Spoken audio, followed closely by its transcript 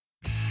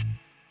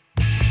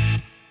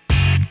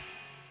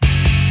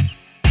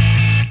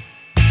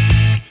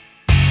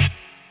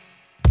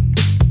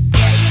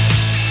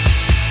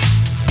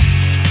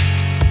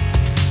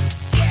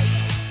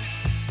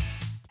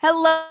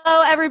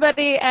Hello,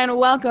 everybody, and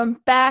welcome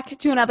back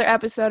to another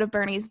episode of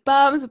Bernie's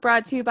Bums,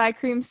 brought to you by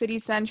Cream City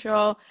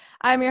Central.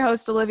 I'm your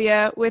host,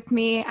 Olivia. With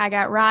me, I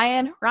got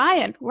Ryan.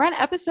 Ryan, we're on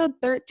episode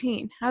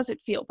 13. How's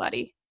it feel,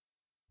 buddy?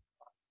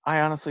 I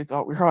honestly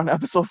thought we were on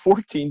episode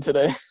 14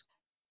 today.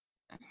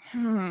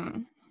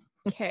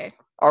 Okay.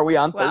 Are we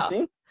on Well,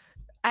 13?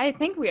 I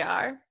think we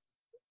are.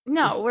 This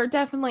No, is we're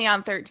definitely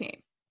on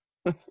 13.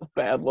 a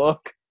bad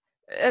look.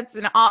 It's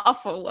an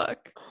awful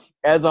look.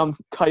 As I'm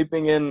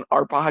typing in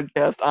our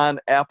podcast on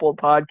Apple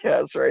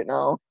Podcasts right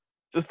now,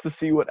 just to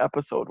see what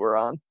episode we're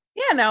on.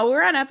 Yeah, no,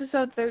 we're on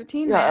episode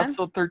 13, Yeah, man.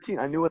 episode 13.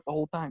 I knew it the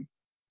whole time.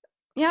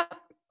 Yep.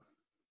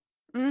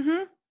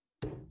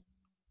 Mm-hmm.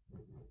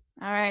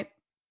 All right.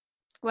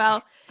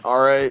 Well,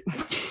 All right.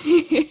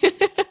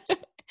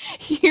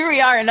 here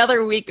we are,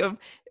 another week of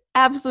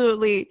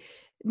absolutely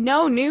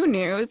no new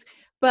news.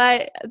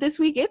 But this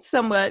week it's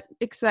somewhat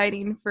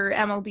exciting for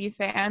MLB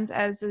fans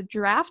as the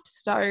draft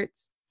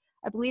starts,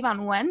 I believe,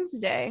 on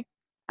Wednesday.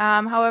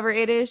 However,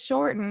 it is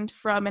shortened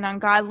from an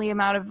ungodly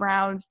amount of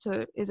rounds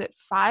to, is it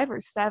 5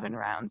 or 7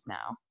 rounds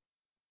now?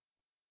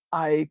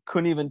 I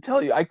couldn't even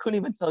tell you. I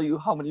couldn't even tell you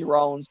how many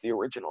rounds the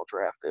original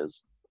draft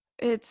is.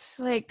 It's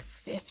like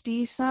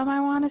 50 some, I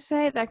want to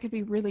say. That could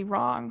be really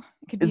wrong.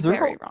 It could be Is there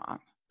very wrong.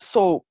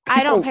 so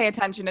I don't people pay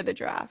attention to the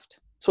draft.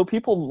 so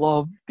people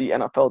love the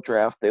NFL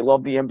draft. They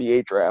love the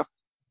NBA draft.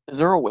 Is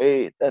there a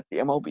way that the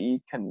MLB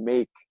can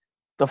make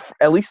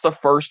at least the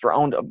first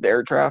round of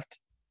their draft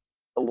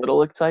a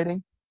little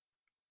exciting?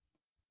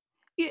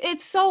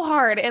 It's so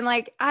hard, and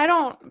like I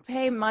don't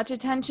pay much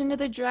attention to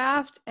the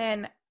draft,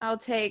 and I'll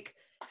take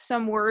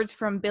some words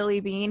from Billy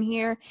Bean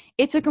here.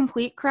 It's a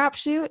complete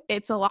crapshoot.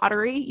 It's a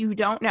lottery. You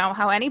don't know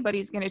how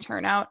anybody's going to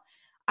turn out.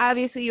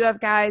 Obviously, you have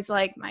guys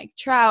like Mike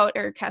Trout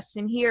or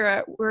Keston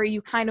Hiura where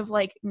you kind of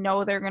like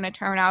know they're going to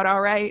turn out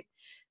all right.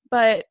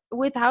 But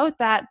without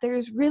that,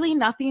 there's really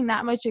nothing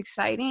that much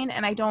exciting,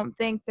 and I don't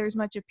think there's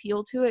much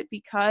appeal to it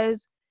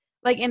because,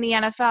 like in the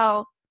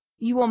NFL,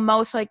 you will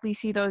most likely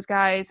see those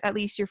guys at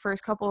least your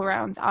first couple of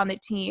rounds on the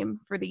team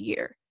for the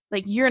year.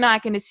 Like you're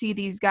not going to see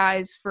these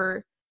guys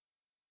for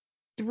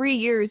 3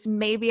 years,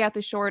 maybe at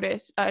the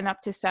shortest, and up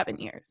to 7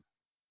 years.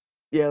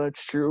 Yeah,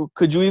 that's true.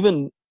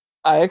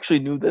 I actually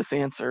knew this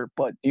answer,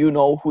 but do you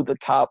know who the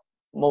top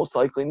most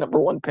likely number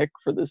one pick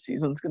for this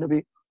season is going to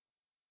be?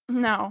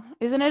 No,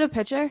 isn't it a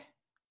pitcher? I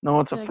No,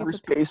 it's a feel like it's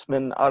a first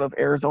baseman out of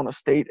Arizona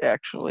State,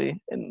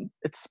 actually, and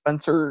it's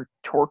Spencer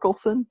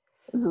Torkelson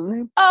is his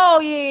name. Oh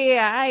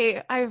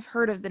yeah. I've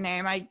heard of the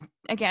name. I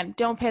again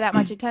don't pay that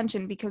much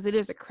attention because it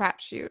is a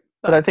crapshoot.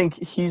 But I But think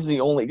he's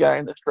the only guy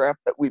in this draft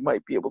that we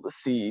might be able to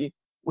see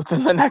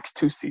within the next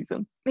 2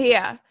 seasons.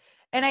 yeah.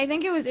 And I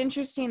think it was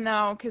interesting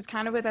though, because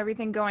kind of with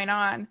everything going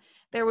on,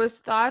 there was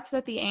thoughts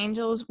that the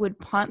Angels would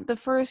punt the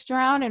first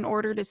round in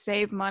order to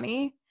save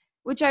money,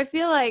 which I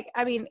feel like,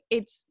 I mean,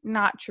 it's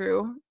not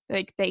true.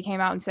 Like they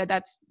came out and said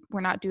we're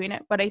not doing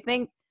it. But I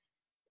think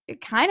it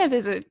kind of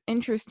is an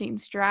interesting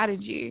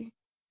strategy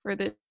for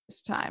this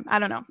time. I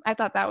don't know. I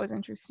thought that was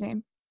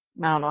interesting.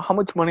 I don't know how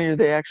much money are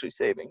they actually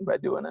saving by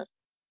doing it.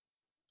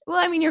 Well,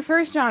 I mean, your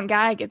first round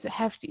guy gets a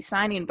hefty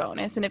signing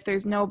bonus. And if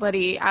there's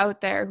nobody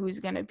out there who's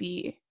going to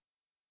be,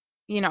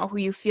 who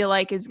you feel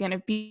like is going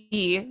to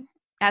be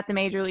at the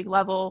major league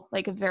level,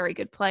 like a very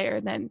good player,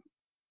 then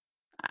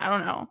I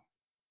don't know.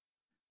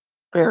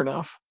 Fair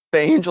enough. The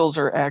Angels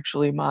are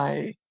actually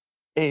my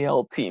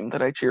AL team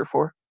that I cheer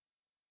for.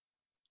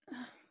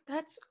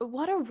 That's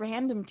what a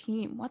random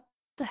team. What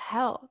the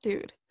hell,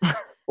 dude?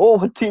 Oh,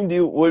 what team do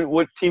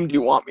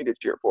you want me to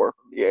cheer for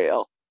from the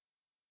AL?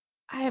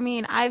 I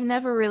mean, I've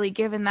never really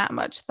given that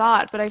much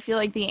thought, but I feel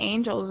like the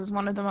Angels is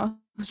one of the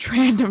most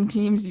random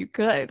teams you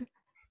could.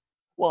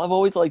 Well, I've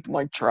always liked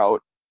Mike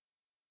Trout.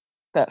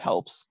 That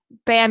helps.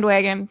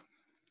 Bandwagon.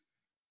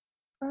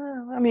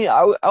 I mean,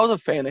 I was a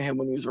fan of him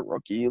when he was a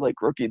rookie,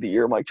 like rookie of the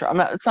year, Mike Trout.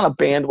 It's not a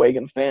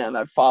bandwagon fan.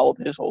 I've followed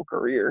his whole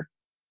career.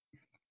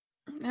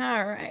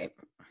 All right.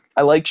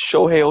 I like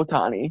Shohei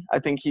Ohtani. I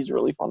think he's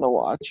really fun to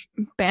watch.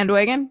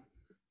 Bandwagon.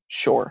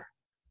 Sure.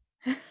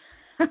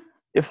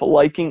 If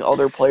liking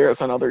other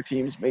players on other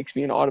teams makes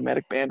me an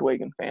automatic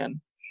bandwagon fan,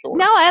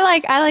 No, sure.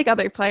 I like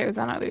other players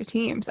on other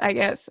teams, I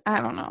guess. I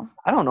don't know.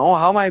 I don't know.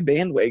 How am I a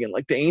bandwagon?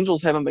 Like the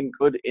Angels haven't been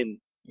good in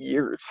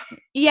years.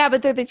 Yeah,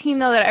 but they're the team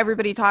though that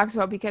everybody talks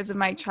about because of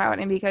Mike Trout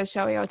and because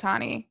Shohei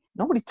Ohtani.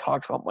 Nobody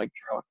talks about Mike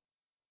Trout.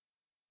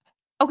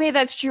 Okay,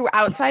 that's true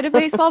outside of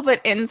baseball, but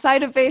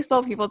inside of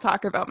baseball, people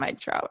talk about Mike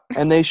Trout.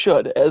 And they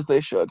should, as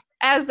they should.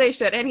 As they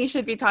should, and he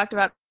should be talked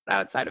about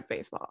outside of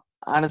baseball.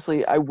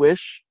 Honestly, I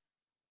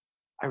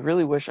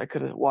really wish I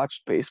could have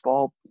watched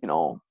baseball,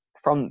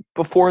 from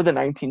before the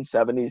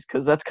 1970s,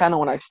 because that's kind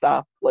of when I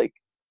stopped, like,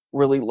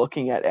 really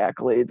looking at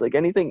accolades. Like,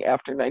 anything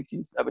after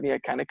 1970, I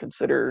kind of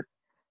consider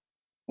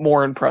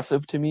more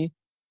impressive to me.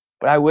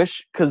 But I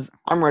wish, because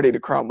I'm ready to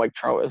crown Mike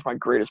Trout as my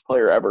greatest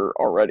player ever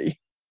already.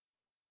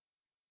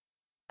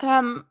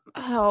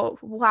 Oh,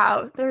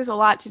 wow. There's a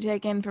lot to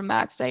take in from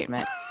that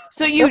statement.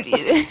 So you,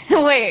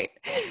 wait.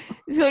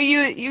 So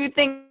you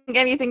think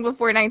anything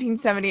before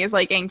 1970 is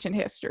like ancient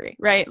history,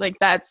 right? Like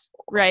that's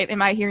right.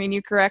 Am I hearing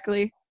you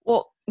correctly?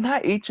 Well,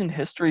 not ancient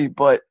history,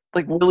 but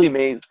like Willie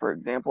Mays, for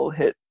example,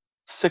 hit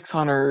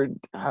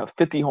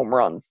 650 home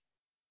runs.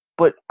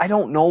 But I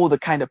don't know the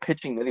kind of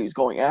pitching that he was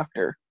going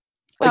after.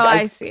 Oh,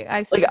 Like I see. I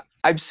like see.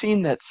 I've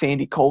seen that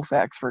Sandy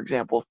Koufax, for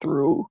example,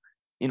 threw,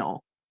 you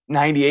know,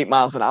 98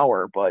 miles an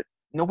hour, but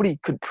nobody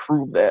could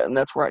prove that, and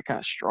that's where I kind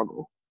of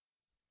struggle.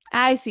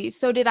 I see.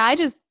 So did I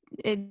just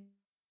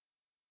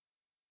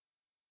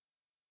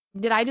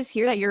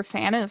hear that you're a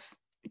fan of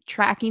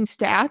tracking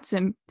stats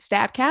and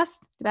Statcast?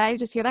 Did I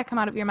just hear that come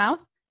out of your mouth?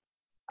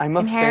 I'm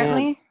a fan,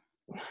 Inherently?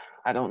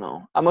 I don't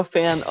know. I'm a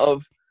fan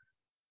of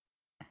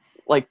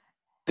like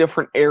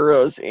different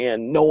eras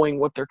and knowing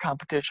what their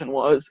competition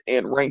was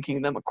and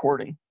ranking them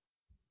according.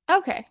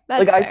 Okay,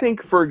 Like that's I fair.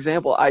 think, for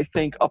example, I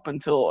think up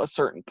until a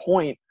certain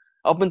point,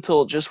 up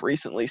until just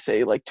recently,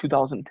 say like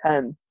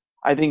 2010,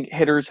 I think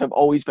hitters have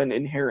always been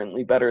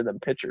inherently better than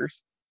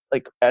pitchers,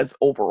 like as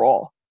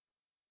overall.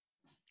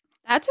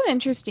 That's an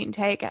interesting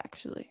take,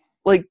 actually.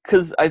 Like,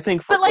 because I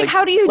think for But like,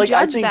 how do you I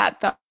judge think that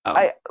though?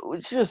 I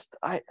it's just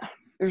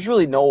there's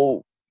really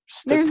no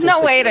There's no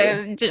statistic way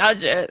there, to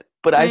judge it.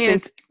 but I I mean,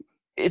 think it's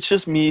it's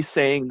just me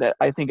saying that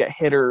I think a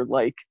hitter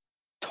like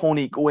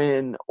Tony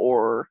Gwynn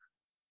or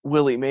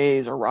Willie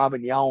Mays or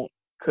Robin Yount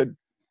could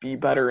be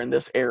better in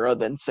this era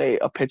than say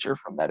a pitcher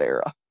from that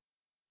era.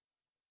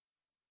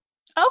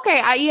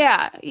 okay.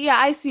 Yeah,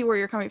 I see where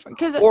you're coming from.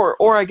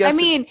 Or I I guess it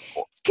mean,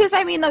 because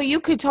I mean, though, you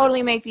could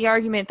totally make the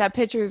argument that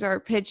pitchers are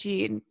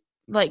pitching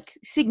like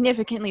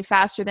significantly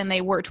faster than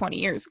they were 20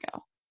 years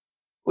ago.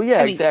 well yeah,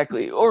 I mean,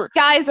 exactly. Or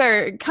guys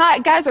are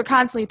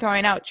constantly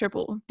throwing out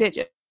triple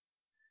digit.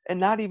 and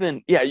not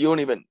even yeah, you don't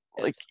even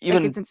like Like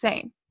even it's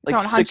insane. like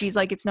Throwing hunchies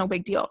like it's no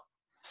big deal.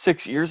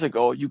 6 years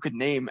ago you could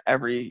name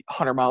every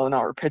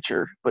 100-mile-an-hour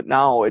pitcher, but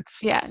now it's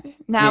Yeah. I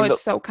Now mean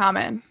it's so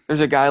common.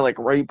 there's a guy like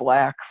Ray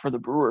Black for the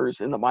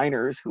Brewers in the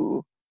minors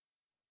who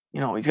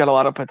he's got a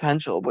lot of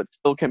potential, but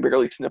still can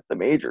barely sniff the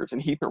majors,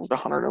 and he throws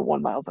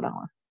 101 miles an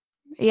hour.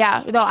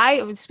 Yeah, though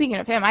I speaking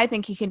of him, I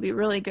think he can be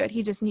really good.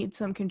 He just needs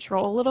some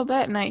control a little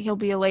bit, and he'll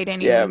be a late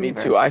inning Yeah, me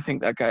too. reliever. I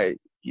think that guy,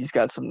 he's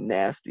got some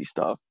nasty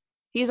stuff.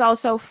 He's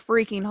also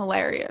freaking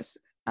hilarious.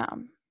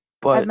 Um,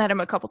 I've But met him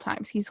a couple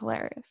times. He's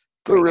hilarious.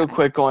 but Great real guy.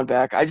 quick, going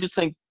back, I just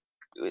think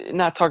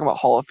not talking about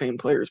Hall of Fame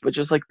players, but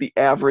just like the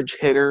average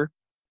hitter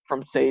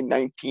from say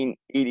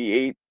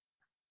 1988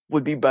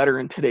 would be better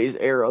in today's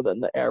era than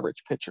the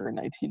average pitcher in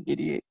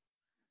 1988.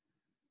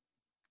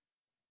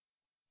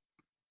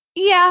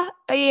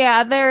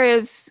 Yeah, there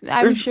is.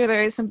 I'm There's sure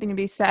there is something to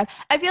be said.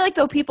 I feel like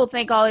though people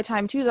think all the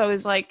time too, though,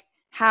 is like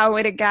how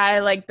would a guy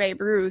like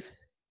Babe Ruth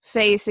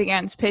face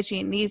against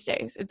pitching these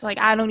days? It's like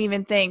I don't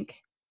even think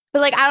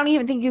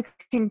you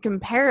can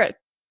compare it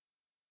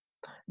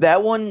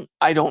that one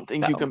I don't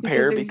think you though because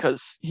compare there's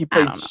because he I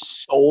played don't know,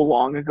 so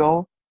long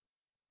ago.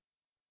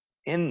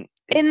 And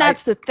and I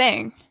that's the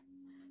thing.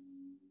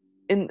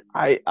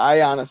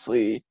 I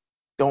honestly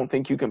don't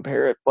think you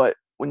compare it, but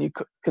when you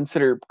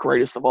consider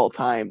greatest of all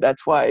time,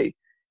 that's why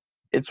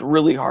it's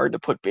really hard to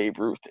put Babe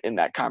Ruth in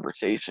that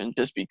conversation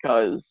just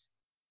because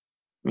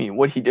I mean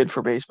what he did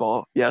for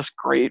baseball, yes,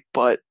 great,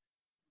 but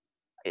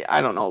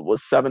I don't know,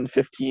 was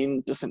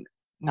 715 just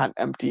not an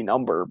empty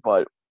number,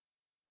 but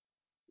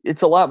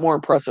it's a lot more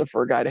impressive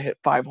for a guy to hit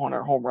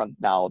 500 home runs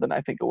now than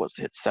I think it was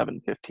to hit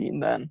 715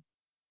 then.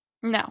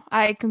 No,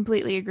 I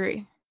completely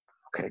agree.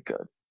 Okay,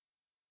 good.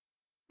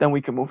 Then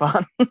we can move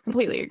on.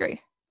 Completely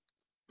agree.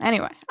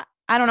 Anyway,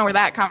 I don't know where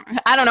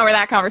I don't know where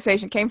that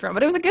conversation came from,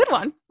 but it was a good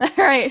one. All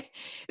right,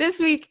 this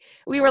week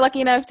we were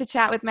lucky enough to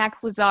chat with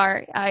Max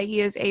Lazar.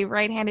 He is a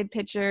right-handed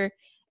pitcher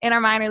in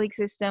our minor league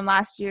system.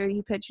 Last year,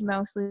 he pitched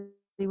mostly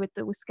with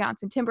the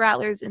Wisconsin Timber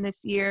Rattlers, and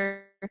this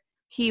year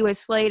he was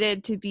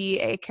slated to be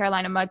a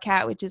Carolina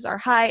Mudcat, which is our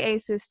high A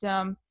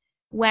system,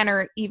 when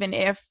or even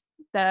if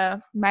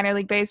the minor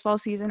league baseball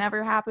season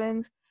ever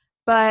happens.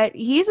 But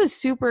he's a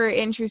super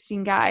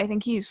interesting guy. I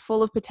think he's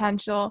full of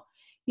potential.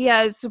 He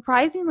has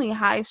surprisingly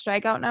high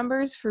strikeout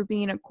numbers for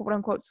being a quote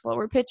unquote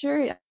slower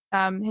pitcher.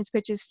 His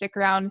pitches stick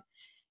around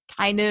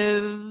kind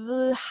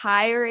of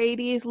higher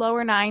 80s,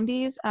 lower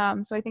 90s.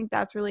 So I think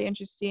that's really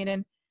interesting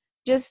and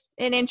just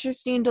an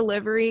interesting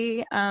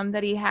delivery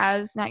that he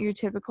has. Not your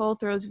typical,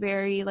 throws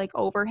very like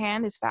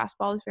overhand. His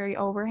fastball is very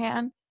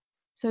overhand.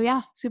 So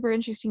yeah, super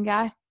interesting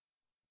guy.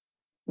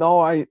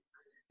 No,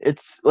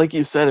 it's like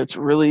you said, it's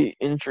really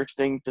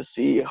interesting to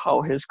see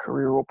how his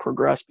career will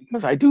progress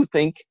because I do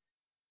think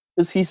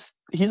because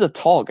he's a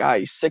tall guy,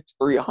 he's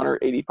 6'3",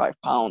 185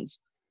 pounds.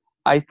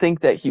 I think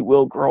that he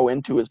will grow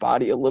into his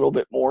body a little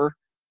bit more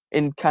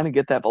and kind of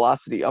get that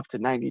velocity up to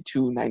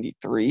 92,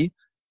 93.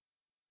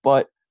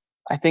 But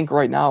I think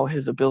right now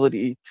his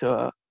ability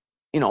to,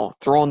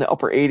 throw in the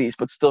upper 80s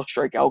but still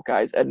strike out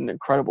guys at an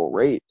incredible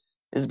rate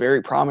is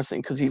very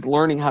promising because he's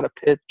learning how to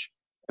pitch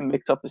and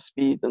mix up his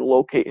speeds and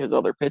locate his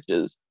other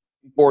pitches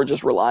before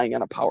just relying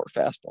on a power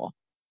fastball.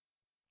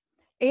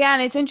 Yeah,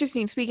 and it's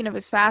interesting. Speaking of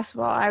his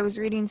fastball, I was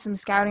reading some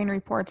scouting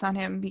reports on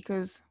him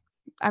because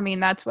I mean,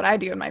 that's what I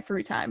do in my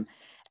free time.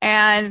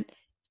 And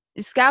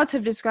scouts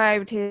have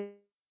described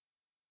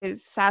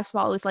his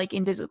fastball as like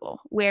invisible,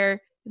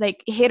 where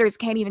like hitters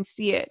can't even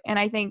see it. And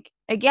I think,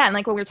 again,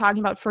 like what we were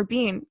talking about for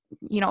being,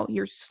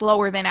 you're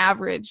slower than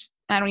average.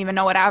 I don't even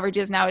know what average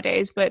is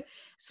nowadays, but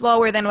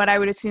slower than what I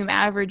would assume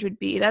average would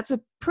be. That's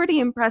a pretty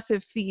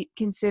impressive feat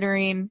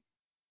considering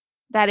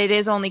that it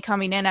is only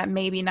coming in at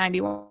maybe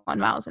 91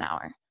 miles an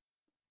hour.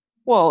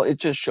 Well, it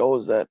just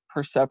shows that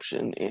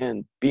perception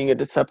and being a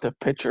deceptive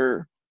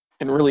pitcher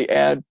can really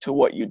add to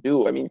what you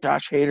do. I mean,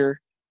 Josh Hader,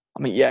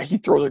 I mean, yeah, he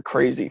throws a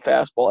crazy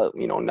fastball at,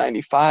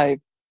 95,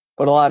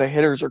 but a lot of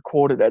hitters are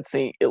quoted as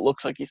saying it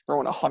looks like he's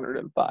throwing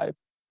 105.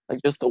 Like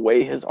just the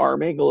way his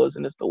arm angle is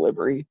and his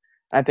delivery.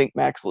 I think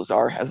Max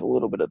Lazar has a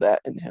little bit of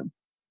that in him.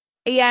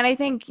 Yeah, and I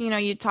think,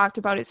 you talked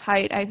about his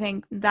height. I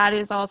think that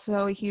is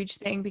also a huge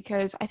thing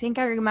because I think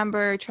I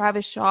remember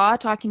Travis Shaw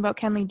talking about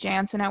Kenley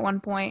Jansen at one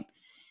point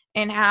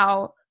and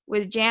how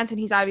with Jansen,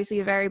 he's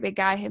obviously a very big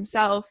guy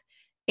himself.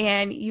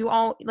 And you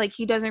all like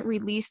he doesn't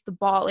release the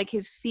ball, like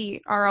his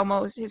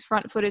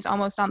front foot is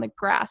almost on the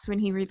grass when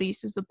he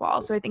releases the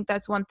ball. So I think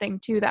that's one thing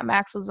too that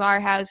Max Lazar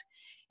has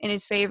in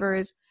his favor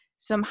is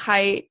some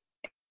height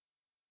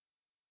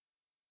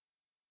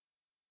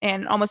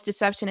and almost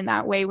deception in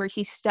that way where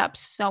he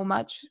steps so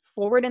much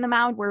forward in the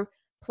mound where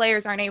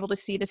players aren't able to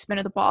see the spin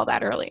of the ball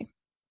that early.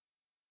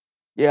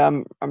 Yeah,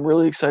 I'm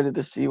really excited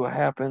to see what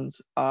happens.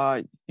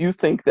 You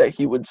think that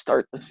he would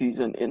start the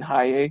season in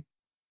high A?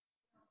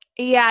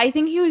 Yeah, I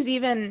think he was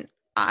even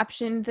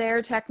optioned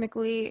there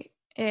technically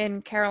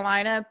in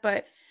Carolina,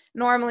 but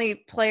normally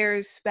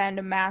players spend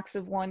a max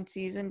of one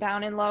season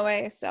down in low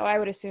A, so I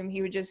would assume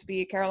he would just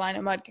be a Carolina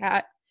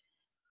Mudcat.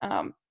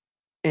 Um,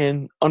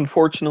 And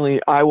unfortunately,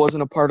 I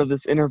wasn't a part of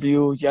this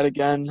interview yet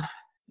again.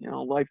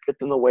 Life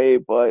gets in the way,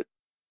 but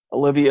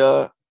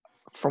Olivia,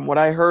 from what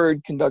I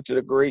heard, conducted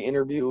a great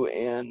interview.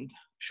 And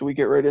should we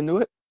get right into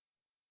it?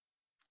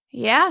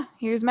 yeah,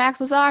 here's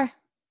Max Lazar.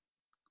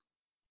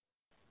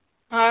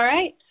 All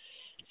right.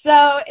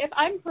 So if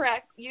I'm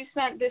correct, you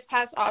spent this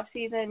past off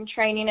season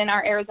training in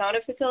our Arizona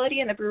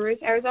facility, in the Brewers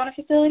Arizona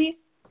facility?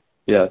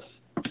 Yes.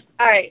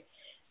 All right.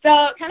 So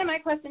kind of my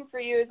question for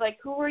you is like,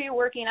 who were you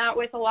working out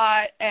with a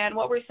lot, and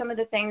what were some of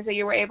the things that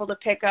you were able to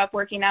pick up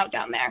working out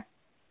down there?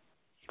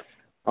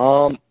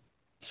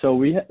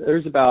 So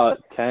there's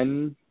about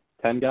 10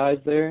 guys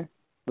there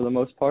for the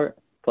most part,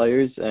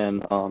 players,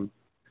 and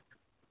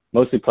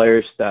mostly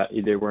players that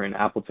either were in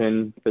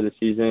Appleton for the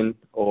season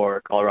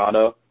or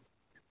Colorado.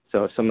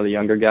 So some of the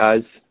younger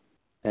guys,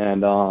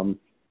 and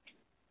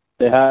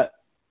they had,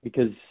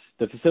 because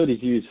the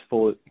facilities used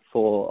full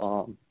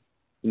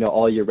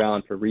all year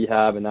round for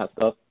rehab and that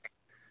stuff.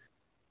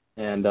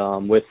 And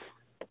with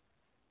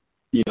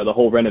the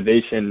whole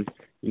renovation,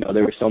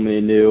 there were so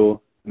many new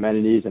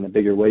amenities and a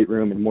bigger weight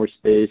room and more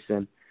space,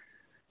 and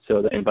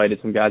so they invited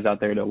some guys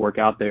out there to work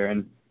out there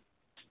and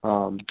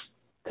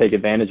take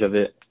advantage of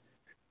it.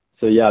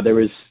 So yeah, there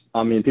was,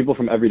 people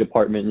from every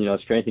department,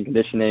 strength and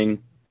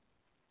conditioning,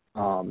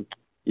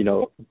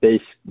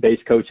 base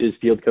coaches,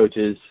 field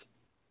coaches,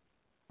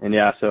 and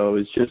yeah, so it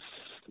was just,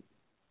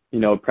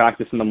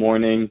 practice in the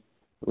morning,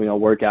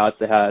 workouts.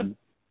 They had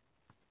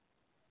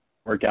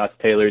workouts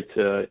tailored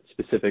to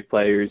specific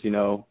players,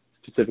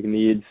 specific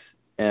needs,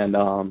 and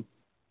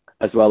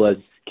as well as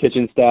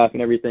kitchen staff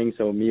and everything,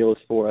 so meals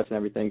for us and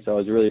everything. So it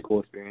was a really cool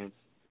experience.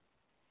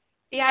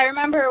 Yeah, I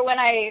remember when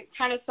I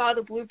kind of saw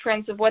the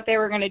blueprints of what they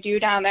were going to do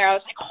down there, I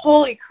was like,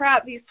 holy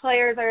crap, these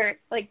players are,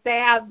 like,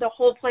 they have the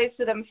whole place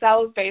to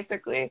themselves,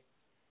 basically.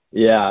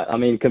 Yeah,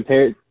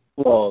 compared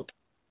to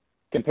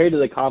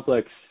the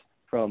complex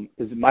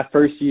because my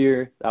first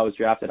year I was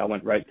drafted, I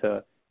went right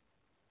to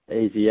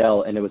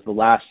AZL, and it was the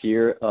last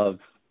year of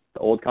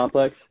the old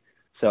complex.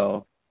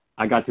 So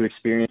I got to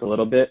experience a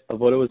little bit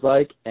of what it was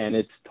like, and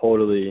it's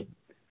totally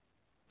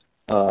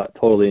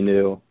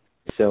new.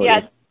 So yeah,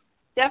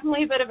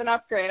 definitely a bit of an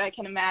upgrade, I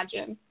can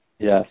imagine.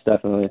 Yes,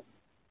 definitely.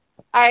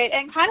 All right,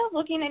 and kind of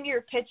looking into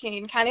your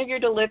pitching, kind of your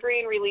delivery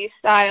and release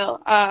style,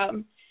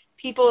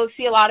 people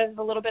see a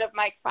little bit of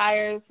Mike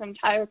Fiers, some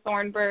Tyler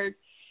Thornburg.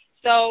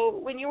 So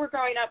when you were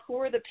growing up, who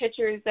were the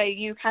pitchers that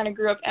you kind of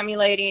grew up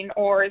emulating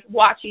or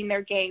watching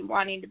their game,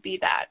 wanting to be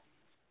that?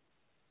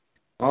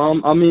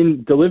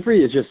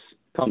 Delivery just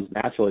comes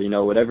naturally,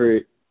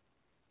 whatever,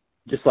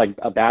 just like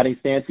a batting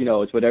stance,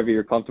 it's whatever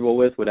you're comfortable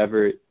with,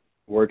 whatever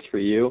works for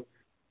you.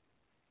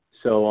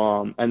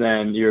 So, and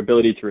then your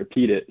ability to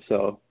repeat it.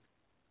 So,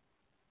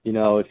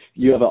 if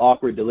you have an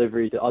awkward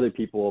delivery to other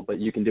people, but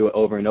you can do it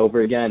over and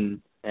over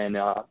again and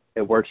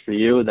it works for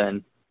you,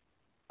 then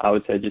I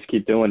would say just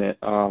keep doing it.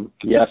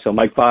 So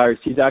Mike Fiers,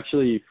 he's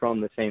actually from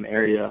the same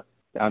area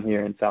down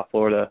here in South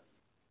Florida.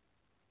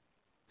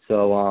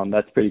 So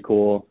that's pretty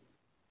cool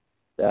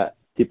that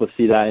people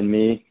see that in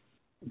me,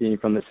 being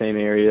from the same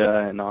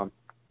area, and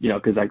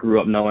because I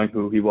grew up knowing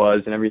who he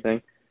was and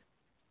everything.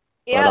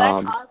 Yeah,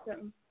 but, that's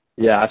awesome.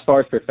 Yeah, as far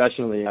as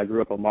professionally, I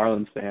grew up a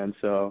Marlins fan,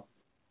 so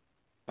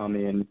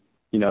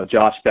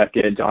Josh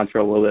Beckett,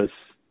 Dontrell Willis,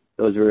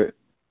 those were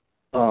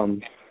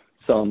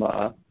some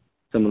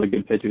of the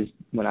good pitchers.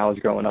 when I was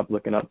growing up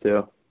looking up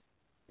to,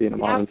 being a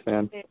Marlins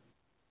fan.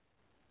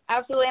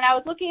 Absolutely. And I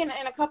was looking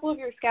in a couple of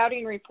your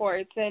scouting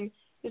reports and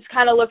just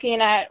kind of looking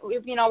at,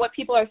 what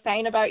people are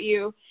saying about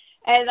you,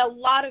 and a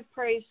lot of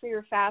praise for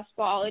your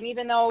fastball. And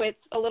even though it's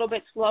a little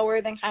bit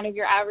slower than kind of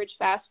your average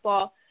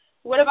fastball,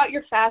 what about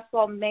your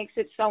fastball makes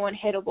it so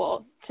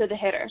unhittable to the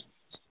hitter?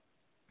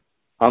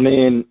 I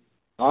mean,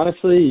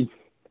 honestly,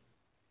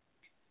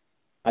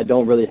 I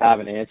don't really have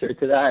an answer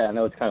to that. I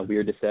know it's kind of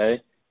weird to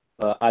say,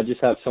 but I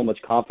just have so much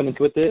confidence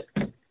with it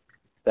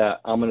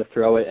that I'm going to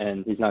throw it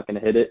and he's not going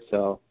to hit it.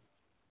 So,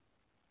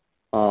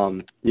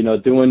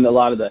 doing a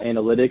lot of the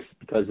analytics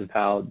because of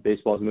how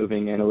baseball is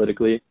moving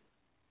analytically,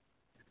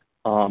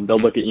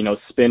 they'll look at,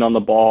 spin on the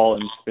ball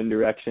and spin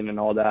direction and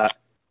all that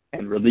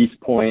and release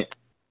point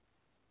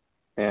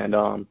and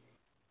all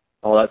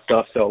that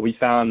stuff. So we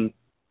found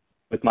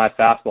with my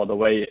fastball, the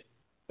way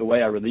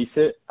I release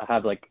it, I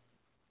have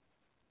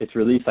it's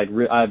released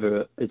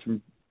it's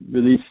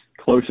released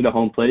closer to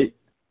home plate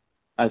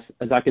as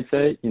I could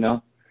say,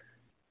 and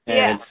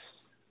yeah.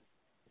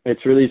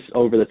 it's released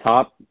over the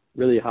top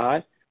really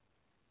high,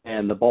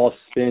 and the ball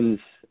spins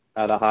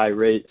at a high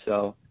rate,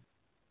 so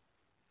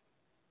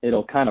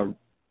it'll kind of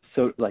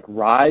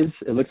rise.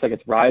 It looks like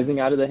it's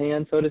rising out of the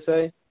hand, so to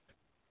say.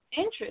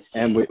 Interesting.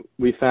 And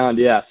we found,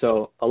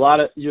 so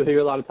you'll hear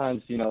a lot of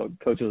times,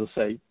 coaches will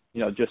say,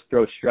 just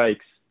throw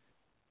strikes.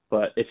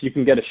 But if you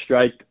can get a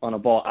strike on a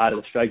ball out of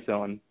the strike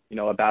zone,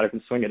 a batter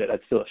can swing at it,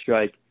 that's still a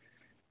strike.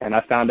 And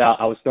I found out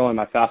I was throwing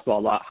my fastball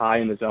a lot high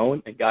in the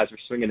zone, and guys were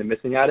swinging and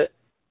missing at it.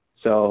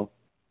 So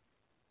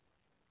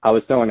I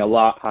was throwing a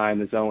lot high in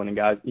the zone, and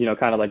guys,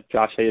 kind of like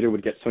Josh Hader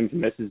would get swings and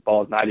misses,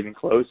 balls not even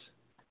close.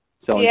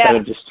 So instead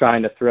of just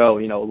trying to throw,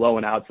 low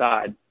and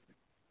outside,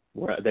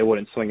 where they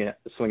wouldn't swing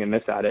and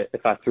miss at it,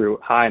 if I threw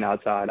high and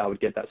outside, I would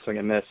get that swing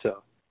and miss.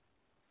 So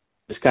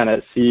just kind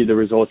of see the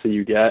results that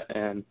you get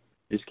and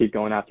just keep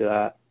going after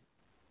that.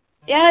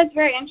 Yeah, it's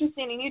very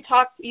interesting. And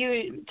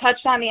you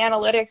touched on the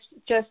analytics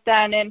just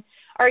then. And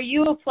are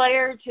you a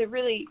player to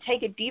really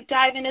take a deep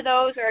dive into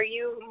those, or are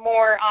you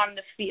more on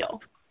the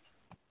feel?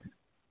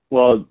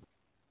 Well,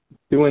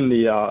 doing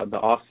the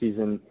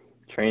off-season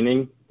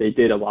training, they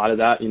did a lot of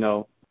that,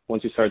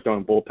 once you start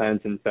throwing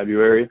bullpens in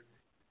February.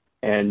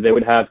 And they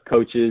would have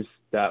coaches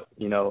that,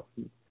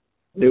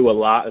 knew a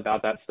lot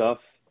about that stuff,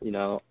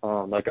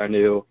 like our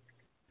new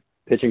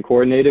pitching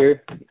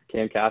coordinator,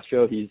 Cam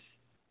Castro. He's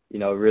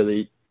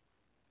really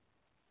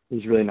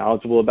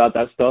knowledgeable about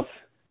that stuff,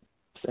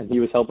 and he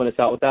was helping us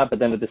out with that. But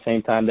then at the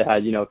same time, they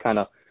had, kind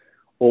of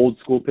old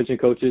school pitching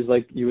coaches,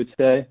 like you would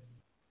say,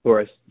 who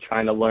are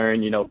trying to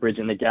learn,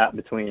 bridging the gap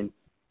between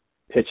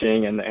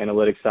pitching and the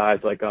analytics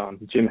side, like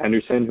Jim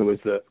Henderson, who was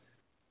the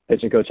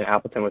pitching coach in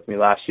Appleton with me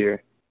last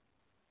year,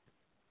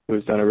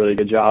 who's done a really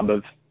good job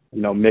of,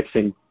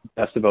 mixing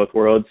best of both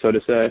worlds, so to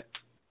say,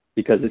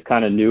 because it's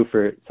kind of new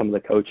for some of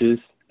the coaches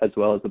as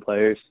well as the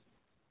players.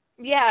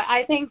 Yeah,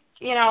 I think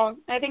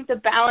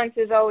the balance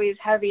is always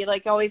heavy,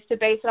 always to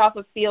base it off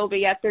of feel, but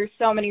yet there's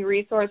so many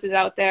resources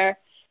out there.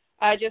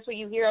 Just what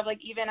you hear of,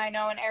 even I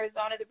know in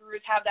Arizona, the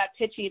Brewers have that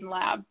pitching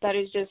lab that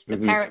is just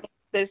apparently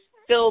this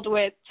filled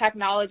with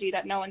technology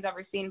that no one's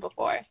ever seen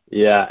before.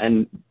 Yeah,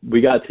 and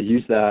we got to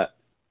use that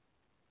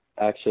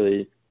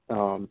actually.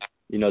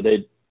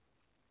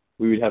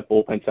 We would have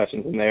bullpen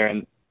sessions in there,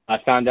 and I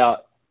found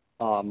out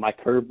my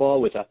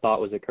curveball, which I thought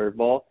was a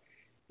curveball,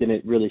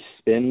 didn't really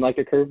spin like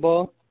a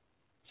curveball.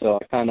 So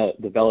I kind of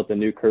developed a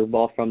new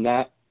curveball from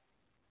that.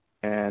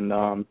 And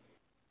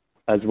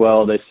as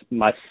well,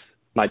 my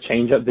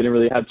changeup didn't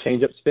really have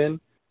changeup spin,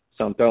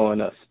 so I'm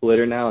throwing a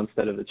splitter now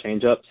instead of the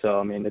changeup. So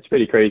I mean, it's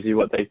pretty crazy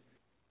what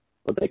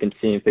they can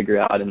see and figure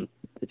out, and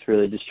it's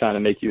really just trying to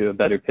make you a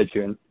better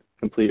pitcher and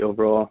complete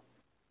overall.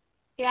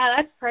 Yeah,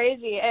 that's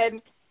crazy.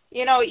 And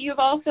you've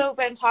also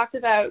been talked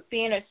about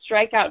being a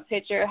strikeout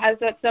pitcher. Has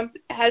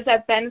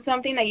that been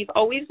something that you've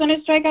always been a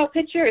strikeout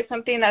pitcher, or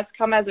something that's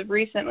come as of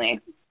recently?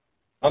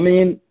 I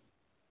mean,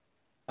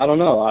 I don't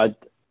know.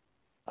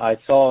 I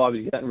saw I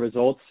was getting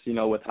results,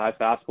 with high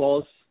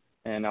fastballs,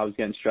 and I was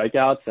getting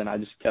strikeouts, and I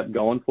just kept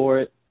going for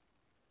it.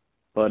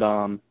 But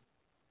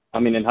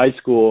in high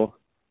school,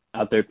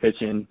 out there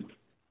pitching,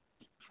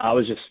 I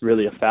was just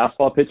really a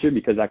fastball pitcher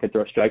because I could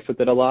throw strikes with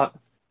it a lot.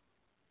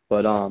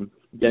 But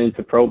getting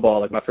to pro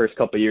ball, my first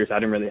couple of years, I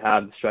didn't really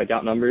have the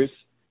strikeout numbers.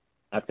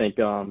 I think,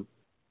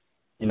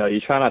 you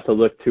try not to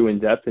look too in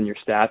depth in your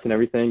stats and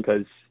everything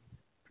because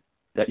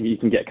that you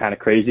can get kind of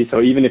crazy.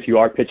 So even if you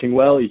are pitching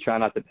well, you try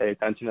not to pay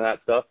attention to that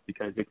stuff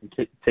because it can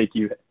take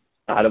you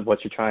out of what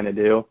you're trying to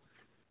do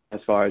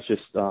as far as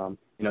just,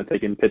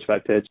 taking pitch by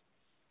pitch.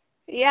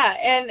 Yeah,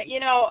 and,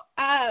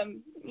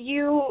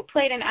 you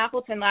played in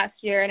Appleton last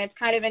year, and it's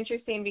kind of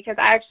interesting because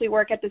I actually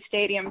work at the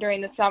stadium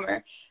during the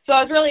summer. So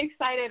I was really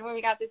excited when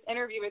we got this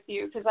interview with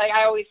you because,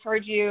 I always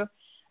heard you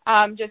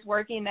just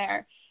working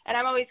there. And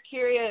I'm always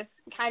curious,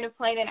 kind of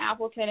playing in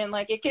Appleton, and,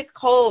 it gets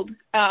cold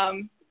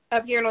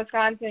up here in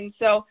Wisconsin.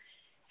 So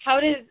how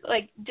is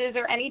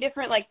there any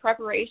different,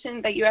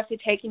 preparation that you have to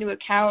take into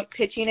account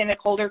pitching in a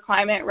colder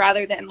climate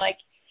rather than,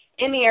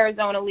 in the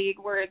Arizona League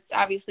where it's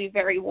obviously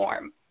very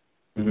warm.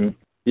 Hmm.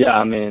 Yeah,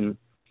 I mean,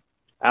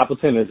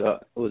 Appleton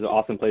was an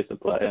awesome place to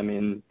play. I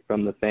mean,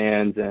 from the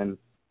fans and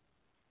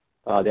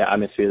the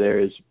atmosphere there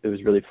it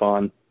was really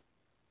fun.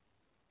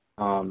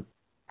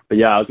 But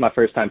yeah, it was my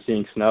first time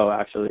seeing snow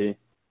actually.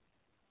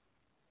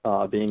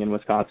 Being in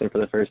Wisconsin for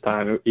the first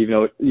time, even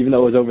though it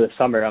was over the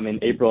summer. I mean,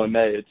 April and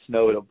May it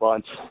snowed a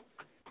bunch,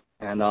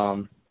 and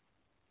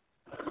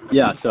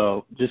yeah.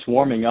 So just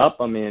warming up.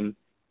 I mean,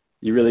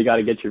 you really got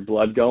to get your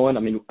blood going. I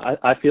mean,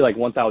 I feel like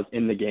once I was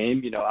in the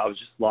game, I was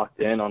just locked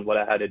in on what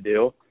I had to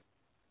do.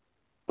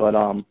 But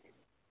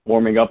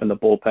warming up in the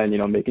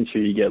bullpen, making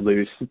sure you get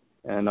loose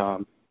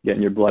and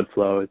getting your blood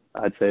flow,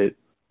 I'd say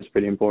is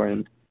pretty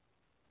important.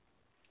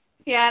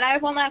 Yeah, and I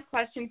have one last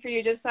question for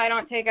you, just so I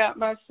don't take up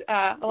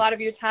a lot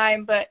of your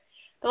time. But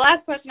the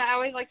last question I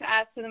always like to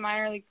ask to the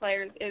minor league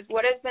players is,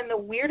 what has been the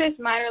weirdest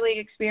minor league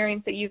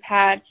experience that you've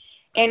had,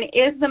 and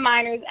is the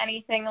minors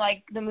anything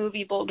like the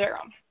movie Bull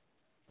Durham?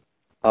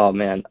 Oh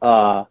man,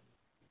 I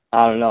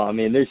don't know. I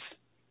mean,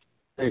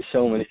 there's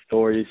so many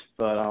stories,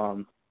 but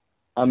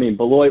I mean,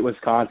 Beloit,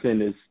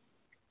 Wisconsin is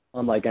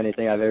unlike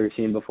anything I've ever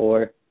seen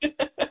before,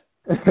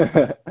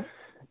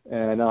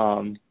 and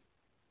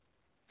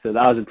so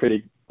that was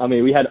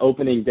we had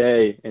opening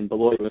day in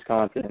Beloit,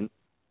 Wisconsin,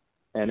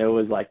 and it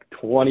was like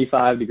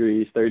 25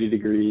 degrees, 30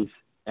 degrees,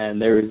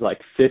 and there was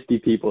like 50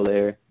 people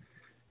there,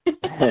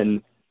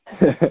 and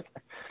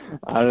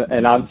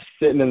and I'm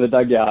sitting in the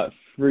dugout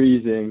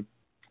freezing,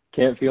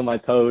 can't feel my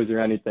toes or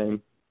anything.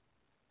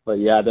 But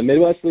yeah, the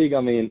Midwest League,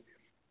 I mean,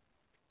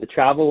 the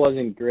travel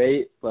wasn't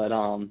great, but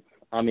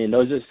I mean,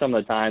 those are some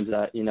of the times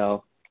that,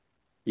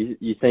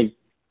 you think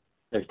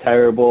they're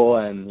terrible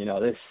and,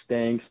 this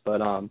stinks, but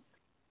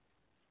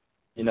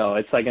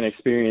it's like an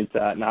experience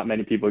that not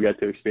many people get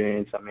to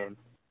experience. I mean,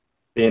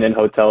 being in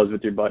hotels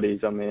with your buddies,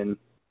 I mean,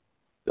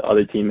 the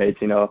other teammates,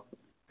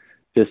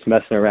 just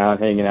messing around,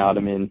 hanging out.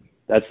 I mean,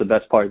 that's the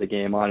best part of the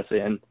game, honestly,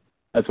 and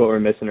that's what we're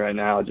missing right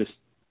now, just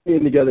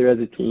being together as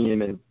a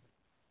team and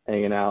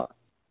hanging out.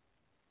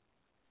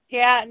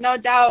 Yeah, no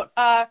doubt.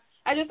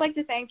 I'd just like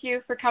to thank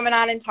you for coming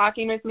on and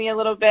talking with me a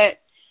little bit.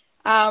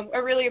 I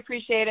really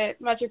appreciate it.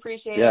 Much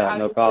appreciated. Yeah,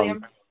 Obviously, no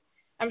problem.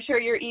 I'm sure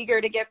you're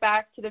eager to get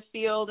back to the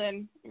field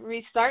and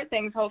restart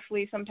things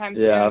hopefully sometime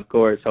soon. Yeah, of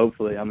course,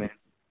 hopefully. I mean,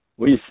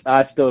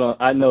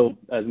 I know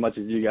as much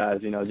as you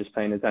guys, just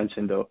paying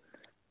attention to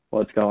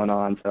what's going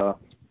on, so.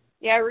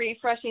 Yeah,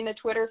 refreshing the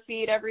Twitter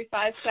feed every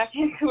 5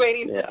 seconds,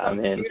 waiting for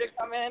something new to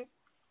come in.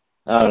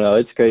 I don't know.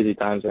 It's crazy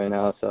times right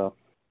now, so.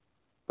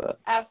 But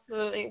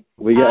absolutely.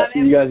 You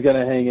guys got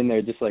to hang in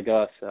there just like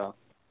us, so.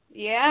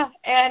 Yeah,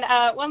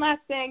 and one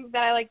last thing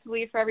that I like to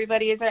leave for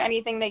everybody, is there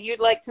anything that you'd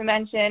like to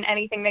mention,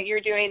 anything that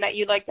you're doing that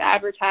you'd like to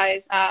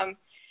advertise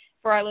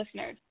for our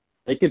listeners?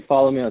 They could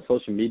follow me on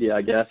social media,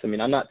 I guess. I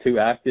mean, I'm not too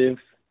active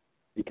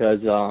because,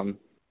 I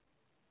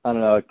don't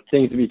know,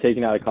 things to be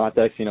taken out of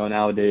context,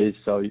 nowadays,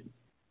 so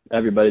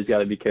everybody's got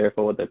to be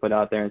careful what they put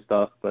out there and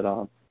stuff, but,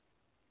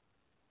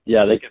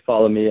 yeah, they could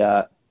follow me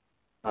at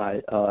my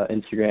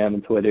Instagram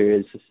and Twitter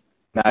is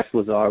Max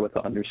Lazar with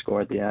the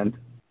 _ at the end.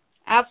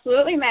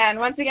 Absolutely, man.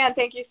 Once again,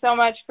 thank you so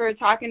much for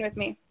talking with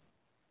me.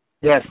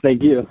 Yes,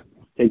 thank you.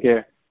 Take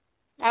care.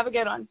 Have a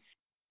good one.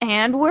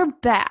 And we're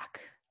back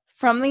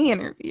from the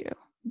interview,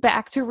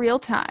 back to real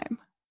time.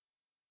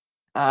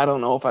 I don't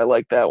know if I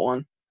like that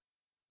one.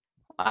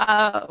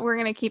 We're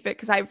going to keep it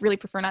because I really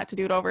prefer not to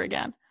do it over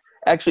again.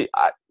 Actually,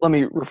 let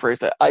me rephrase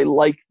that. I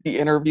like the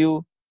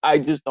interview. I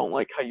just don't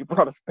like how you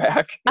brought us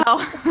back.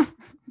 Oh,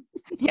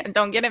 yeah,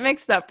 don't get it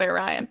mixed up there,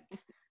 Ryan.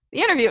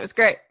 The interview was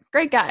great.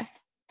 Great guy.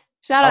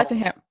 Shout out to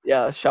him.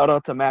 Yeah, shout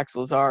out to Max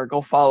Lazar.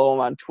 Go follow him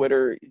on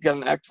Twitter. He's got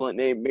an excellent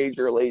name,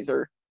 Major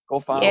Laser. Go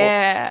follow him.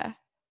 Yeah.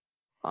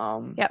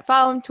 Yeah,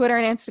 follow him, Twitter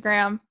and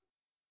Instagram.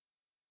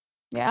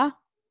 Yeah.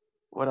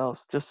 What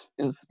else? Just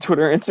is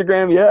Twitter,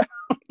 Instagram, yeah?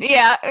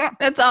 Yeah,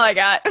 that's all I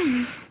got.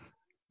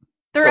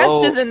 The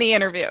rest is in the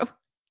interview.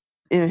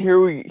 And here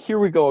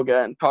we go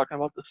again, talking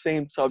about the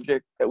same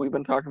subject that we've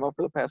been talking about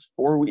for the past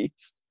 4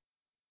 weeks.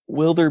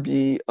 Will there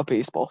be a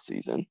baseball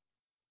season?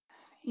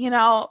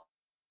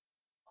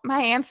 My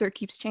answer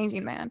keeps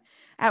changing, man.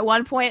 At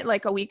one point,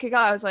 like a week ago,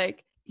 I was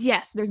like,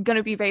 yes, there's going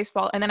to be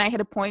baseball. And then I hit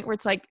a point where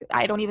it's like,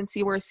 I don't even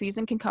see where a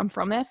season can come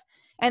from this.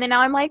 And then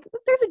now I'm like,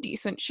 there's a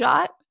decent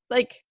shot.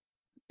 Like,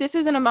 this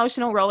is an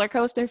emotional roller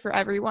coaster for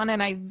everyone,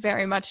 and I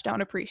very much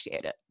don't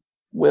appreciate it.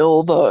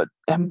 Will the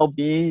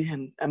MLB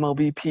and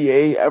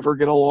MLBPA ever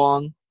get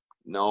along?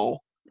 No.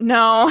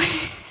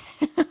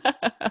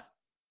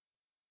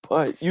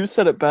 But you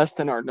said it best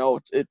in our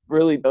notes. It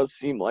really does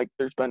seem like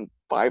there's been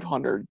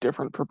 500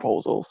 different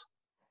proposals.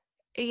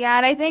 Yeah,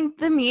 and I think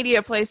the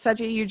media plays such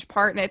a huge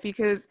part in it,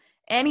 because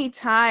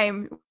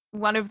anytime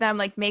one of them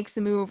like makes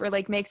a move or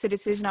like makes a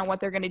decision on what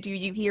they're going to do,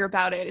 you hear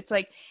about it. It's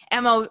like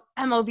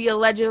MLB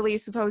allegedly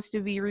is supposed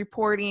to be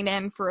reporting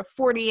in for a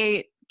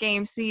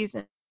 48-game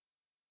season.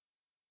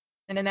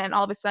 And then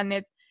all of a sudden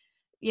it's,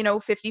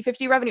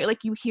 50-50 revenue.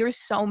 Like, you hear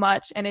so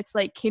much, and it's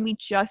like, can we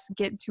just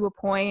get to a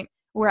point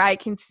where I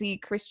can see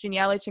Christian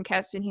Yelich and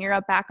Keston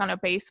Hiura back on a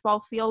baseball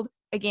field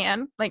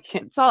again. Like,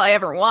 Can't it's all I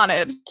ever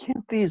wanted.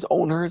 can't these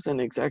owners and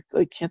execs,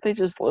 like, can't they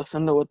just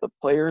listen to what the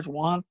players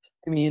want?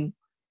 I mean,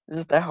 is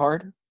it that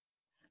hard?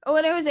 Oh,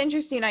 and it was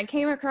interesting. I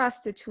came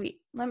across a tweet.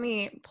 Let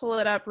me pull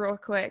it up real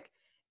quick.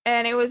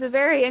 And it was a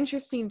very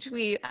interesting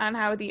tweet on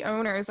how the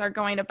owners are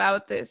going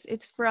about this.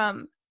 It's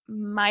from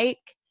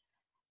Mike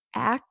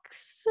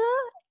Axa,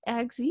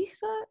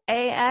 Axisa.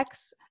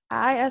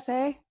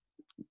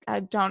 I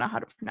don't know how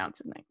to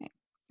pronounce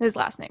his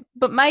last name.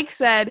 But Mike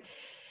said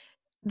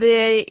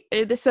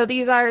so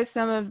these are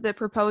some of the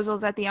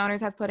proposals that the owners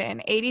have put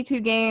in.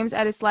 82 games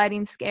at a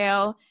sliding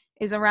scale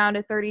is around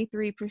a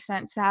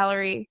 33%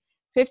 salary.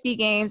 50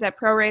 games at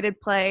prorated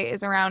play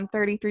is around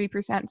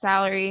 33%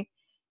 salary.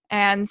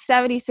 And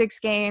 76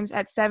 games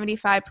at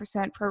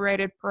 75%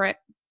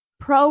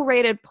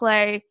 prorated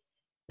play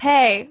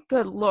pay,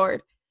 good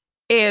Lord,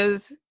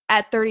 is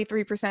at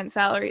 33%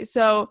 salary.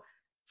 So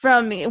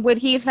from what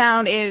he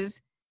found is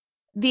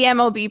the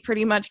MLB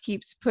pretty much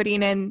keeps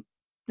putting in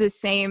the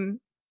same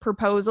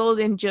proposal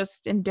in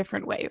just in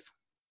different ways,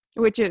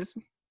 which is,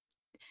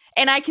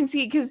 and I can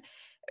see, because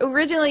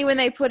originally when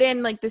they put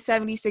in like the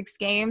 76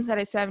 games at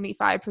a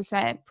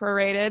 75%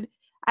 prorated,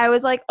 I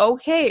was like,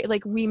 okay,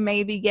 like we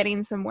may be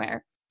getting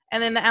somewhere.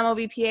 And then the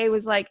MLBPA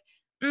was like,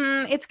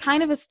 it's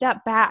kind of a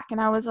step back.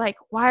 And I was like,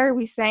 why are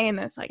we saying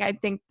this? Like, I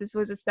think this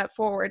was a step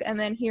forward. And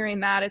then hearing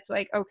that, it's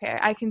like, okay,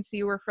 I can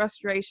see where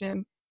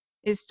frustration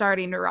is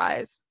starting to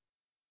rise.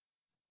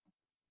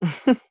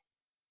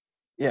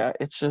 Yeah,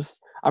 it's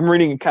just I'm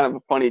reading kind of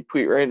a funny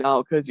tweet right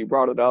now because you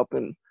brought it up,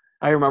 and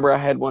I remember I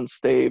had one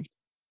saved.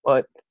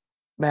 But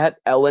Matt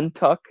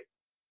Ellentuck,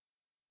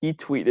 he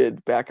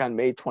tweeted back on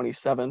May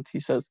 27th. He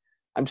says,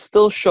 "I'm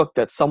still shook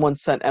that someone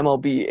sent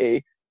MLB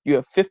a 'you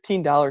have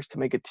 $15 to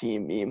make a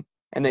team' meme,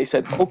 and they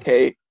said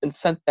okay and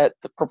sent that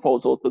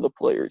proposal to the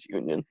players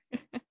union."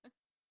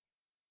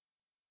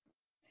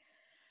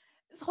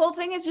 This whole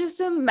thing is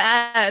just a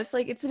mess.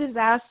 Like, it's a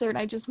disaster, and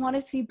I just want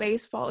to see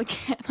baseball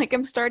again. Like,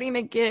 I'm starting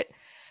to get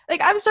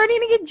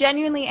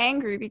genuinely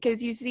angry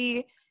because you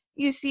see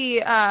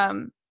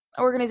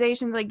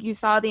organizations like you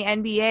saw the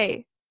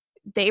NBA.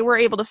 They were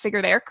able to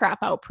figure their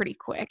crap out pretty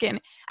quick.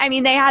 And I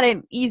mean, they had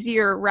an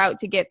easier route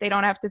to get. They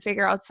don't have to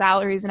figure out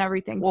salaries and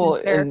everything Well,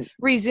 since they're and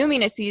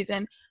resuming a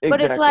season.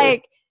 But it's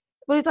exactly.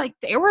 like,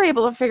 they were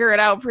able to figure it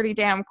out pretty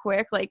damn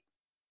quick. Like,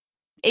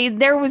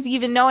 there was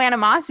even no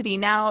animosity.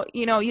 Now,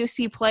 you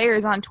see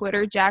players on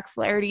Twitter. Jack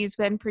Flaherty's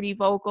been pretty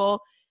vocal.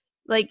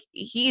 Like,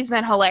 he's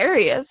been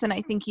hilarious, and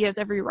I think he has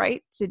every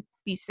right to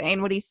be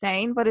saying what he's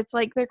saying. But it's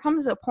like there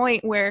comes a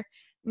point where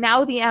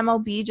now the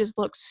MLB just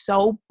looks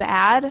so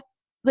bad.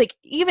 Like,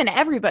 even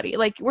everybody,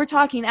 like, we're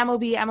talking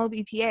MLB,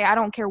 MLBPA, I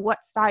don't care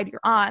what side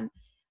you're on.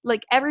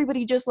 Like,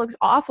 everybody just looks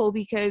awful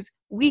because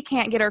we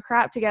can't get our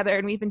crap together,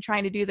 and we've been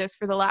trying to do this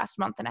for the last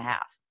month and a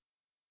half.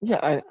 Yeah,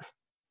 I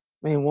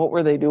mean, what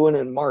were they doing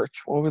in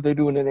March? What were they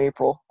doing in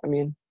April? I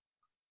mean,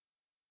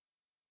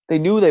 they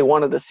knew they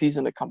wanted the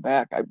season to come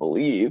back, I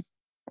believe,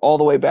 all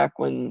the way back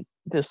when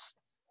this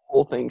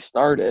whole thing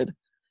started.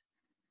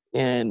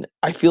 And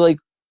I feel like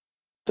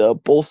the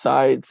both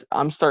sides,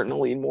 I'm starting to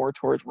lean more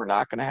towards we're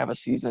not going to have a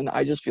season.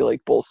 I just feel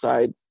like both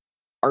sides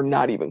are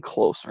not even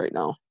close right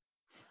now.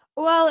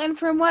 Well, and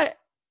from what,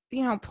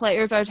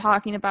 players are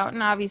talking about,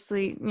 and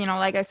obviously,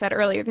 like I said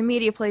earlier, the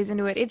media plays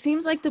into it. It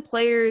seems like the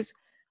players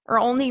are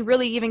only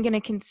really even going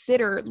to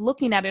consider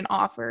looking at an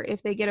offer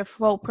if they get a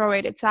full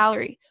prorated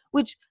salary,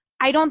 which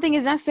I don't think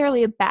is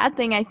necessarily a bad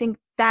thing. I think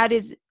that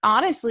is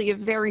honestly a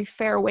very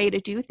fair way to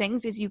do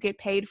things, is you get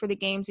paid for the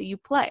games that you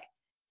play.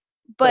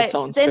 That But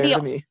sounds then fair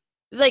to me.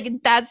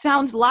 that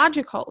sounds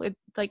logical.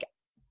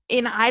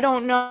 And I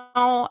don't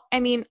know. I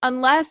mean,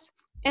 unless,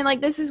 and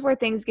like, this is where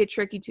things get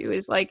tricky too,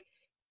 is like,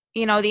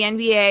 the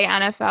NBA,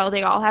 NFL,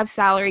 they all have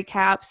salary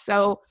caps.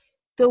 So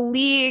the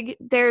league,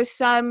 there's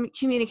some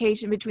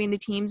communication between the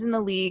teams in the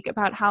league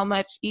about how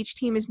much each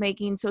team is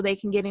making so they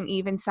can get an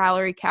even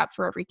salary cap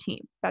for every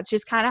team. That's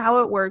just kind of how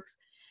it works.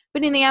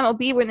 But in the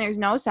MLB, when there's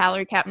no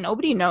salary cap,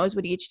 nobody knows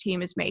what each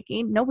team is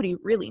making. Nobody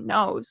really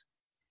knows.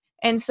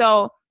 And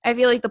so I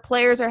feel like the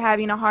players are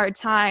having a hard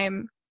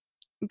time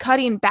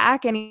cutting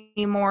back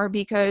anymore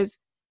because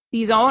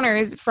these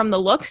owners, from the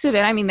looks of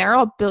it, I mean, they're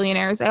all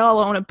billionaires. They all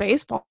own a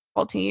baseball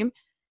team.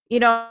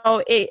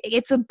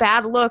 It's a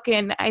bad look.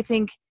 And I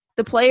think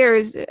the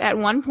players at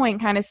one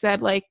point kind of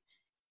said, like,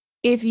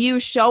 if you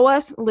show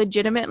us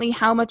legitimately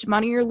how much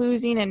money you're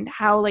losing and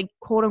how, like,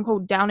 quote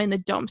unquote, down in the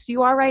dumps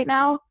you are right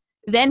now,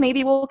 then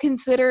maybe we'll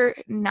consider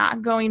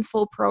not going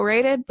full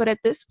prorated. But at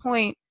this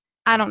point,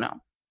 I don't know.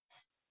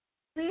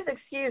 Please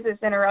excuse this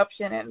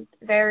interruption and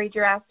very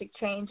drastic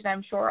change in,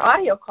 I'm sure,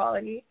 audio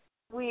quality.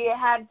 We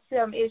had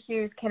some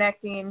issues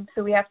connecting,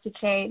 so we have to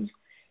change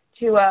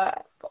to a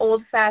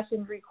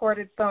old-fashioned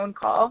recorded phone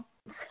call.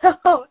 So,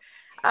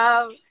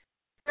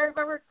 if I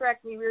remember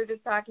correctly, we were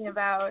just talking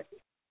about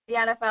the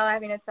NFL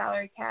having a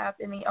salary cap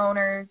and the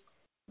owners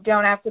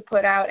don't have to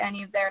put out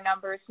any of their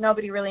numbers.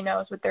 Nobody really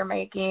knows what they're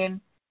making.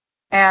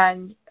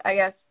 And I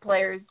guess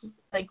players,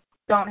 like,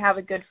 don't have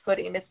a good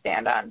footing to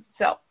stand on.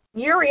 So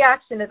your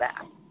reaction to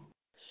that?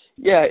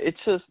 Yeah, it's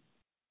just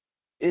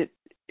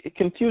it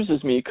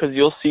confuses me because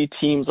you'll see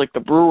teams like the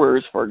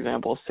Brewers, for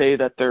example, say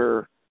that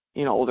they're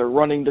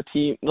running the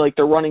team, like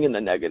they're running in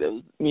the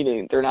negatives,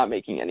 meaning they're not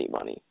making any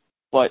money.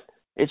 But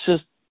it's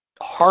just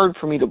hard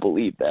for me to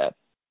believe that.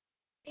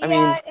 I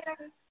mean,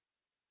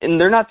 and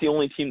they're not the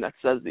only team that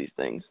says these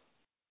things.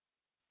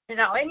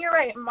 No, and you're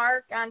right.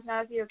 Mark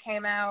Antanasio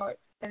came out,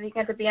 I think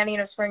at the beginning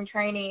of spring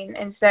training,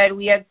 and said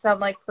we had some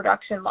like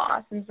production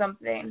loss and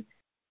something.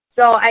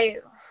 So I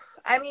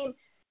mean,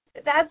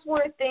 that's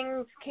where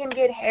things can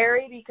get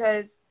hairy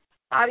because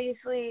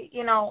obviously,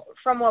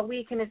 from what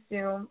we can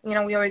assume,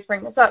 we always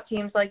bring this up,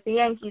 teams like the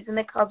Yankees and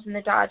the Cubs and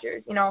the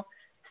Dodgers,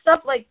 stuff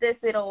like this,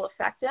 it'll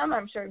affect them.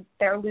 I'm sure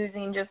they're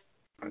losing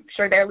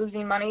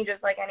money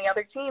just like any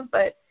other team,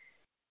 but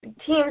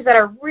teams that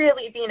are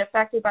really being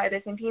affected by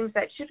this and teams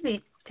that should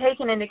be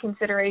taken into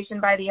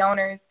consideration by the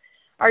owners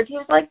are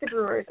teams like the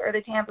Brewers or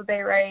the Tampa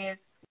Bay Rays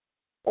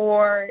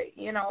or,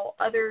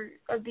 other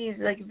of these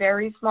like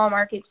very small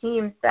market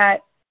teams that,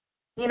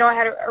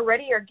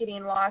 are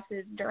getting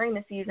losses during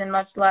the season,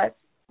 much less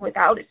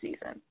without a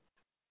season.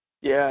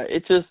 Yeah,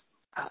 it just,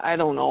 I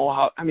don't know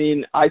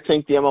I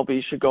think the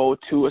MLB should go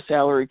to a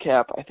salary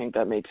cap. I think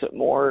that makes it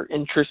more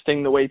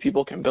interesting the way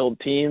people can build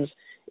teams.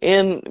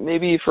 And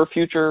maybe for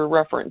future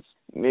reference,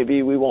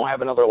 maybe we won't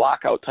have another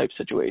lockout type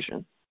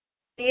situation.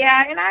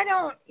 Yeah, and I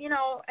don't,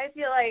 I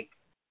feel like,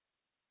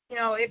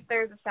 if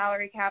there's a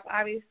salary cap,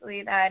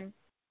 obviously, then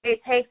it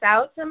takes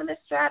out some of the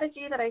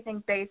strategy that I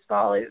think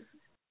baseball is,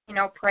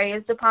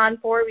 praised upon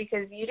for,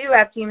 because you do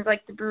have teams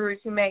like the Brewers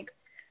who make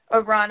a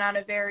run on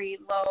a very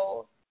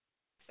low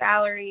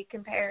salary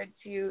compared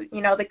to,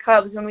 the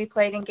Cubs when we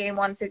played in game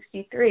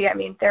 163. I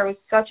mean, there was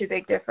such a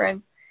big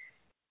difference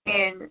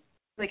in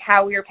like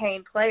how we were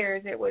paying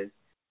players. It was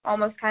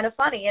almost kind of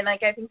funny. And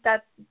like, I think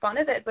that's fun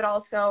of it, but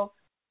also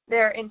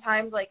there in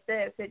times like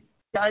this, it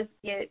does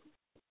get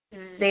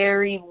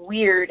very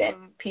weird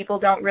and people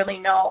don't really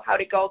know how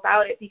to go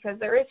about it because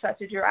there is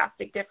such a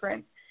drastic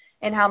difference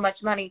in how much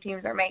money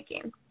teams are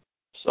making.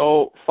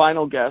 So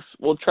final guess,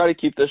 we'll try to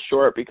keep this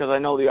short because I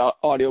know the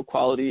audio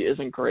quality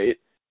isn't great.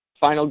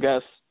 Final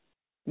guess,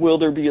 will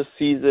there be a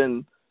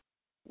season?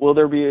 Will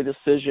there be a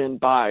decision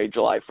by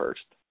July 1st?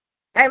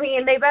 I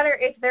mean, they better,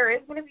 if there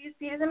is going to be a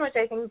season, which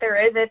I think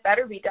there is, it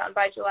better be done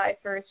by July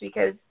 1st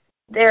because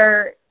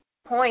their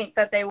point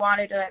that they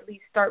wanted to at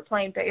least start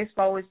playing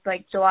baseball was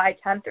like July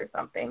 10th or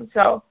something.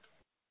 So,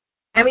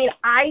 I mean,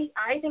 I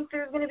think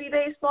there's going to be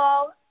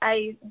baseball.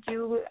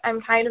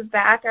 I'm kind of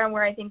back on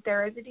where I think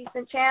there is a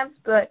decent chance,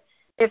 but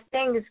if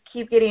things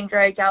keep getting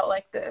dragged out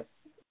like this,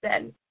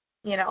 then,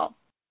 I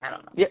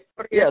don't know.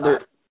 Yeah,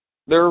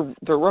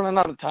 they're running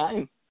out of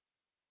time.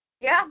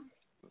 Yeah.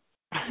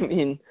 I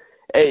mean,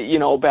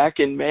 back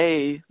in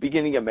May,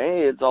 beginning of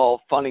May, it's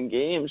all fun and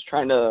games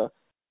trying to,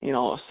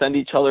 send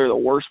each other the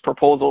worst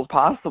proposals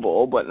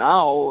possible. But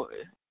now,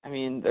 I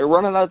mean, they're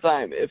running out of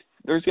time. If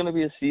there's going to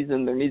be a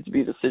season, there needs to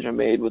be a decision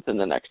made within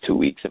the next 2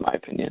 weeks, in my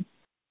opinion.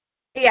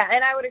 Yeah,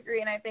 and I would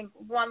agree. And I think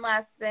one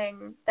last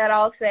thing that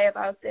I'll say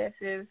about this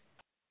is,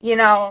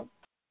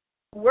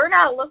 we're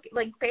not looking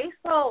like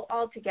baseball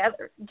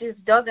altogether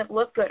just doesn't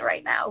look good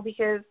right now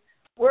because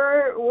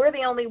we're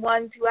the only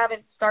ones who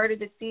haven't started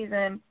the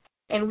season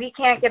and we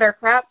can't get our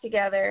crap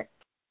together.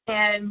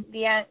 And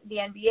the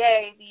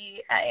NBA,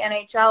 the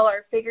NHL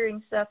are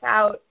figuring stuff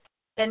out.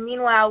 And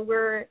meanwhile,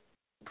 we're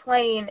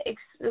playing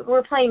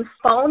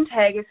phone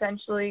tag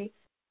essentially.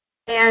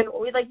 And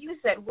like you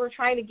said, we're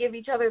trying to give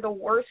each other the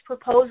worst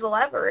proposal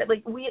ever.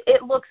 Like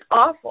it looks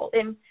awful.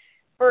 And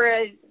for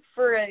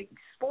a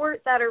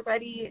sport that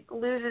already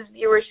loses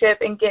viewership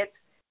and gets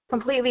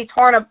completely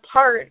torn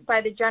apart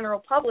by the general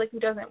public who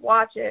doesn't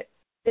watch it,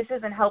 this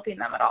isn't helping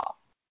them at all.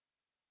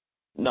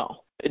 No,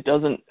 it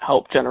doesn't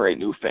help generate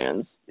new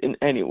fans in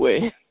any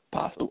way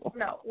possible.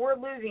 No, we're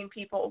losing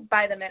people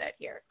by the minute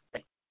here.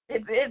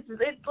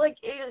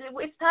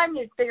 It's time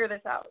to figure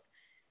this out.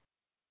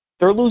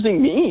 They're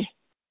losing me.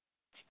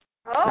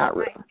 Oh, not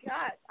really. My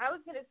God. I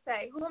was going to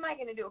say, who am I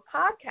going to do a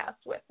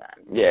podcast with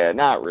then? Yeah,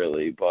 not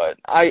really, but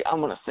I'm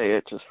going to say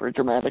it just for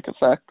dramatic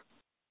effect.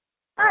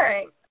 All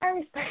right. I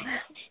respect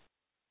that.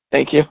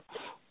 Thank you.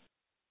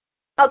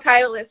 I'll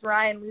title this,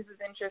 Ryan Loses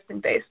Interest in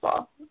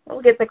Baseball.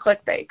 We'll get the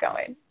clickbait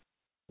going.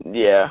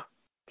 Yeah.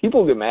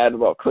 People get mad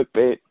about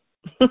clickbait.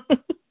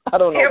 I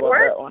don't know it about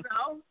works, that one.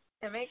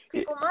 Though. It makes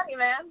people money,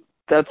 man.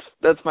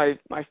 That's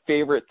my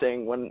favorite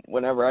thing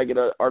whenever I get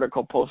an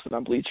article posted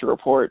on Bleacher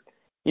Report.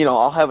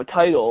 I'll have a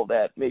title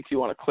that makes you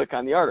want to click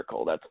on the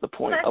article. That's the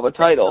point of a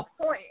title. That's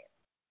the point,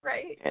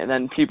 right? And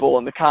then people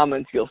in the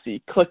comments, you'll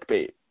see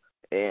clickbait,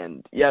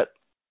 and yet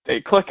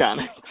they click on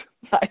it.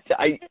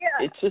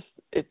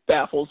 It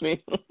baffles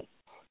me.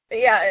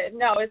 Yeah,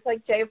 no, it's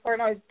like Jay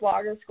Portnoy's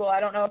blogger school. I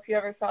don't know if you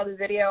ever saw the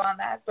video on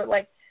that, but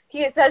like he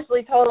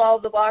essentially told all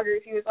of the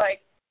bloggers, he was like,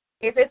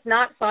 if it's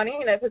not funny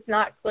and if it's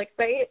not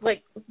clickbait,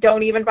 like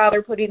don't even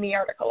bother putting the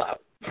article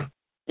out.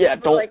 Yeah,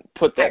 don't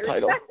put that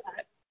title.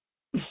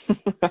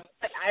 That.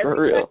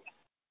 For real.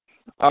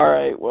 All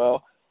right,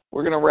 well,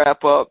 we're going to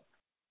wrap up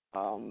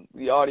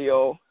the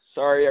audio.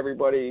 Sorry,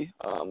 everybody.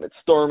 It's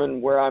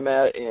storming where I'm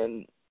at,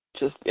 and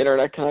just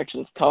internet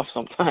connection's tough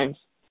sometimes.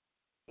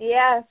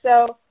 Yeah,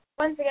 so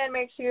once again,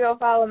 make sure you go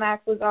follow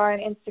Max Lazar on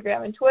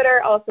Instagram and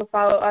Twitter. Also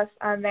follow us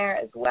on there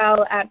as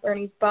well at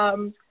Bernie's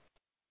Bums.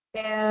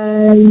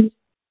 And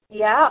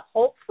yeah,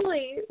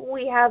 hopefully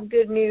we have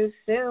good news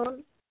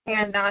soon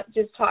and not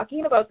just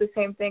talking about the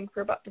same thing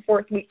for about the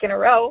fourth week in a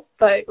row.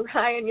 But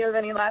Ryan, you have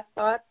any last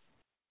thoughts?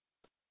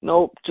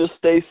 Nope, just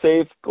stay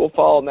safe. Go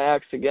follow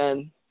Max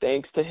again.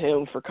 Thanks to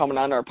him for coming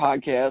on our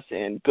podcast,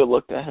 and good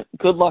luck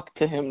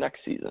to him next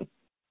season.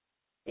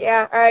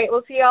 Yeah, all right.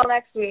 We'll see you all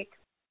next week.